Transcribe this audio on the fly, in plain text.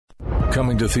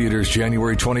Coming to theaters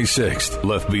January 26th,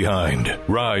 Left Behind,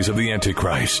 Rise of the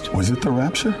Antichrist. Was it the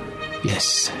rapture?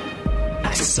 Yes.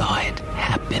 I saw it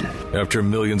happen. After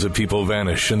millions of people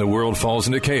vanish and the world falls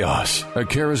into chaos, a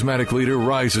charismatic leader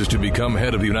rises to become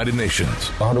head of the United Nations.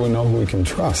 How do we know who we can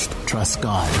trust? Trust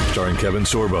God. Starring Kevin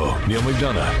Sorbo, Neil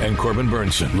McDonough, and Corbin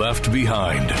Burnson. Left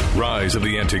Behind, Rise of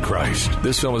the Antichrist.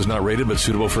 This film is not rated but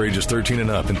suitable for ages 13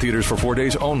 and up in theaters for 4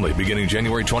 days only beginning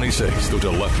January 26th. Go to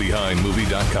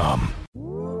leftbehindmovie.com.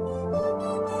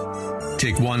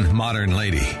 Take one modern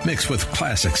lady, mixed with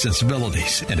classic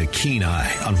sensibilities and a keen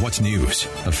eye on what's news.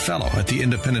 A fellow at the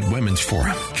Independent Women's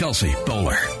Forum, Kelsey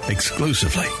Bowler,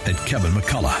 exclusively at Kevin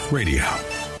McCullough Radio.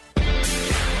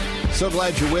 So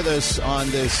glad you're with us on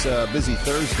this busy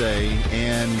Thursday,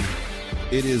 and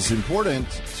it is important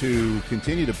to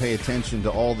continue to pay attention to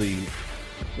all the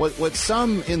what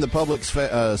some in the public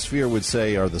sphere would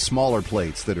say are the smaller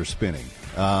plates that are spinning.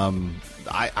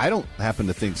 I don't happen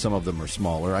to think some of them are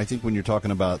smaller. I think when you're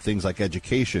talking about things like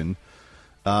education,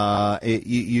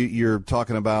 you're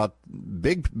talking about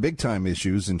big time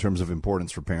issues in terms of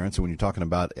importance for parents. And when you're talking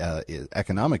about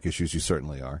economic issues, you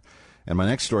certainly are. And my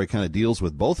next story kind of deals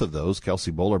with both of those.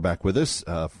 Kelsey Bowler back with us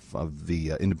of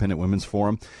the Independent Women's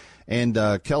Forum. And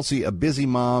Kelsey, a busy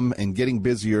mom and getting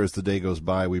busier as the day goes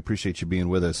by. We appreciate you being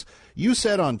with us. You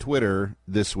said on Twitter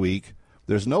this week,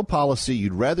 there's no policy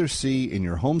you'd rather see in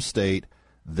your home state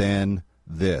than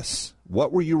this.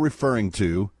 What were you referring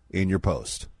to in your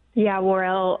post? Yeah,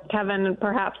 well, Kevin,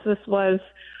 perhaps this was,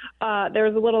 there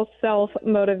was a little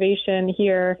self-motivation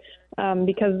here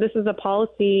because this is a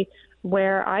policy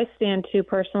where I stand to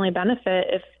personally benefit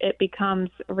if it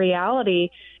becomes reality.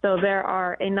 So there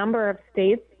are a number of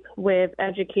states with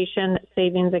education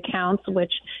savings accounts,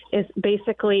 which is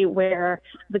basically where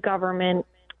the government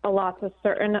allots a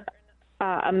certain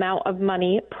amount of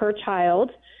money per child.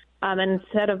 And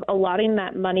instead of allotting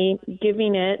that money,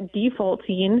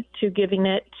 defaulting to giving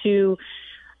it to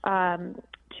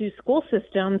school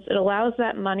systems, it allows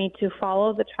that money to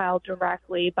follow the child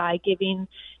directly by giving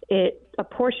it a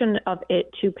portion of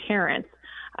it to parents.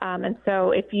 And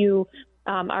so if you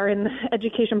are in the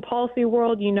education policy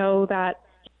world, you know that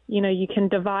you can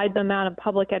divide the amount of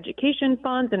public education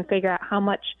funds and figure out how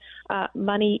much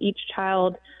money each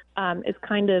child is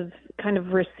kind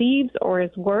of receives or is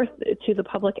worth to the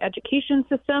public education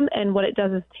system. And what it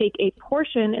does is take a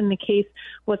portion, in the case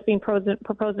what's being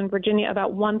proposed in Virginia,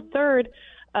 about 1/3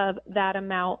 of that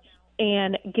amount,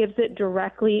 and gives it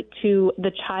directly to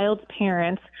the child's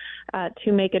parents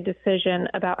to make a decision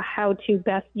about how to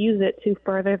best use it to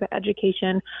further the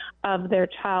education of their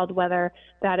child, whether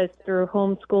that is through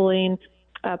homeschooling,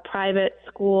 private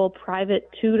school, private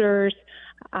tutors.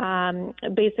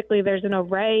 Basically, there's an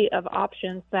array of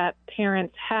options that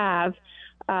parents have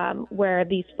where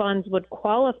these funds would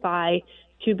qualify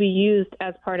to be used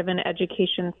as part of an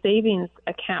education savings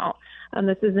account.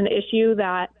 This is an issue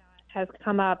that has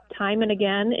come up time and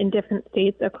again in different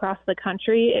states across the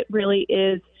country. It really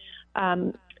is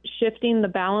shifting the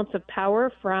balance of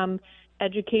power from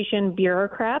education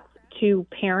bureaucrats to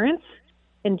parents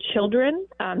and children.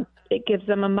 It gives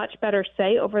them a much better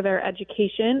say over their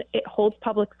education. It holds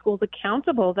public schools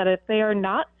accountable that if they are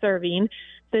not serving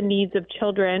the needs of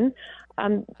children,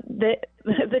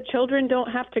 the children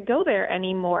don't have to go there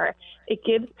anymore. It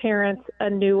gives parents a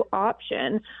new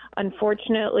option.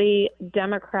 Unfortunately,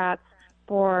 Democrats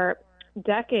for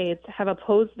decades have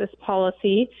opposed this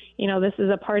policy. This is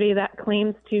a party that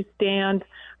claims to stand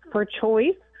for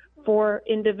choice, for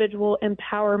individual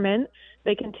empowerment.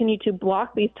 They continue to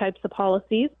block these types of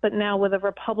policies, but now with a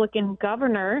Republican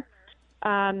governor,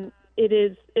 it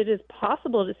is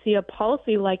possible to see a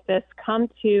policy like this come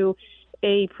to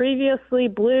a previously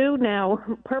blue, now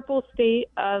purple state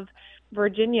of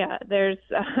Virginia.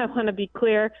 I want to be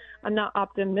clear, I'm not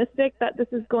optimistic that this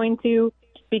is going to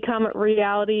become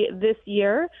reality this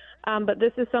year, but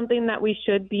this is something that we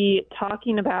should be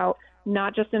talking about,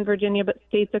 not just in Virginia, but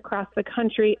states across the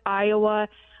country. Iowa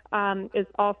is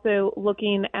also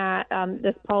looking at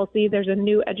this policy. There's a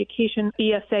new education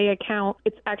ESA account.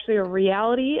 It's actually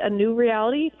a new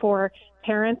reality for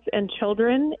parents and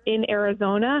children in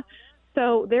Arizona.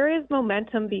 So there is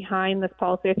momentum behind this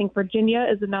policy. I think Virginia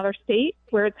is another state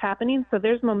where it's happening. So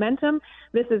there's momentum.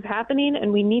 This is happening,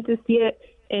 and we need to see it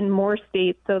in more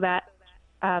states so that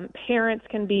parents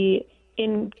can be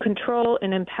in control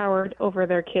and empowered over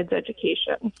their kids'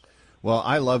 education. Well,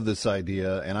 I love this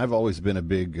idea, and I've always been a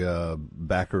big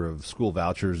backer of school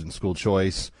vouchers and school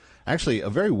choice. Actually, a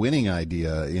very winning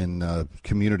idea in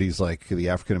communities like the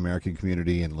African-American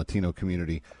community and Latino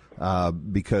community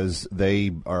because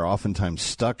they are oftentimes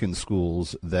stuck in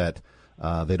schools that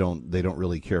they don't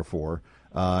really care for.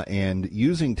 And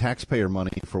using taxpayer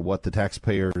money for what the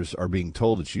taxpayers are being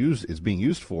told is being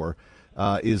used for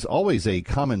is always a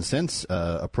common sense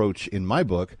approach in my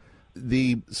book.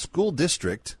 The school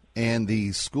district and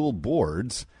the school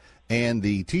boards and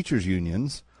the teachers'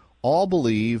 unions all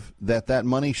believe that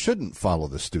money shouldn't follow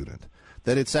the student,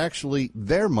 that it's actually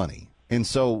their money. And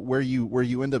so where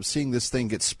you end up seeing this thing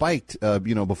get spiked,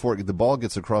 before the ball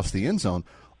gets across the end zone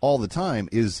all the time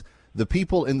is the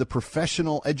people in the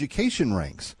professional education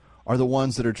ranks are the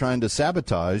ones that are trying to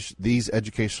sabotage these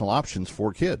educational options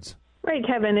for kids. Right,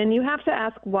 Kevin, and you have to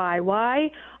ask why.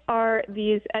 Why are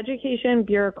these education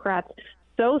bureaucrats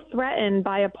so threatened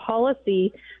by a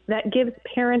policy that gives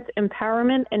parents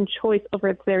empowerment and choice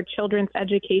over their children's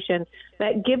education,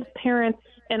 that gives parents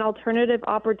an alternative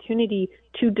opportunity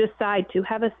to decide, to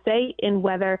have a say in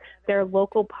whether their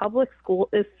local public school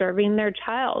is serving their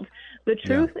child? The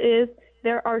truth is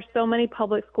there are so many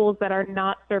public schools that are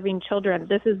not serving children.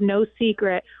 This is no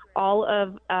secret. All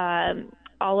of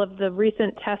the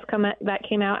recent tests that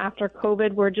came out after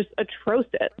COVID were just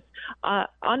atrocious,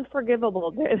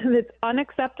 unforgivable. It's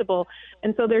unacceptable.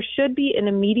 And so there should be an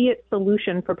immediate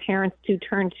solution for parents to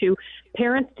turn to.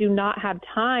 Parents do not have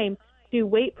time to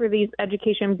wait for these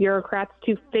education bureaucrats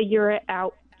to figure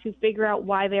out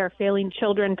why they are failing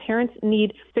children. Parents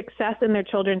need success in their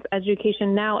children's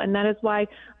education now, and that is why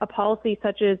a policy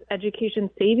such as education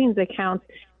savings accounts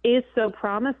is so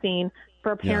promising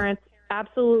for parents.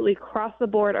 Absolutely across the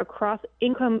board, across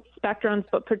income spectrums,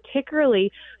 but particularly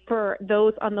for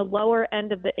those on the lower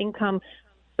end of the income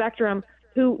spectrum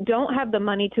who don't have the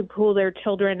money to pull their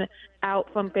children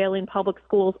out from failing public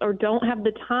schools or don't have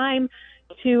the time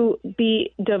to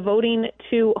be devoting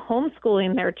to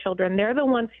homeschooling their children. They're the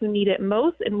ones who need it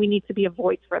most, and we need to be a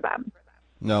voice for them.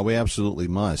 No, we absolutely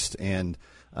must. And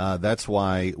that's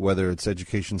why whether it's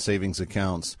education savings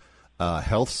accounts,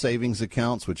 health savings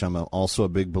accounts, which I'm also a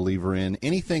big believer in,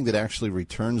 anything that actually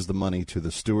returns the money to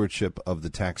the stewardship of the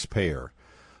taxpayer,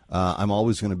 I'm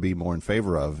always going to be more in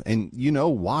favor of. And you know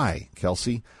why,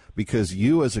 Kelsey? Because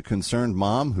you, as a concerned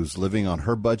mom who's living on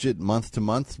her budget month to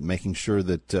month, making sure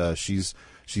that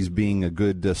she's being a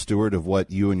good steward of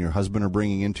what you and your husband are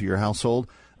bringing into your household,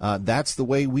 that's the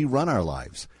way we run our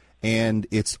lives. And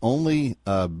it's only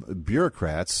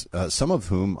bureaucrats, some of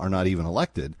whom are not even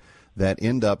elected, that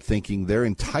end up thinking they're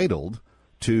entitled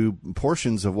to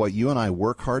portions of what you and I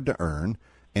work hard to earn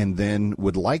and then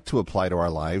would like to apply to our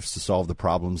lives to solve the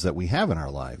problems that we have in our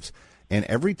lives. And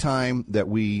every time that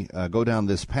we go down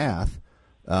this path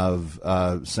of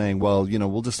saying, well,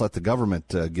 we'll just let the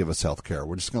government give us health care,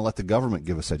 we're just going to let the government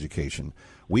give us education,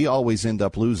 we always end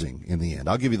up losing in the end.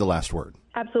 I'll give you the last word.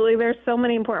 Absolutely. There's so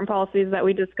many important policies that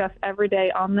we discuss every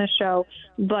day on this show,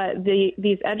 but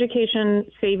these education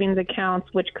savings accounts,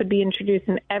 which could be introduced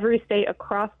in every state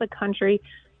across the country,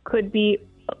 could be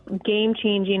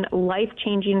game-changing,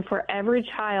 life-changing for every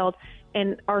child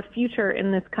and our future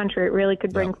in this country. It really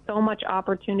could bring so much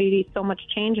opportunity, so much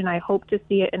change, and I hope to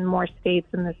see it in more states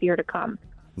in this year to come.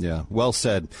 Yeah, well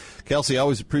said. Kelsey, I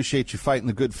always appreciate you fighting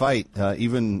the good fight,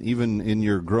 even in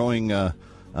your growing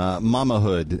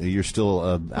mamahood. You're still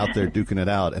out there duking it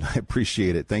out, and I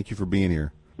appreciate it. Thank you for being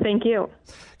here. Thank you.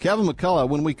 Kevin McCullough,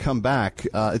 when we come back,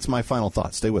 it's My Final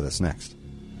Thought. Stay with us next.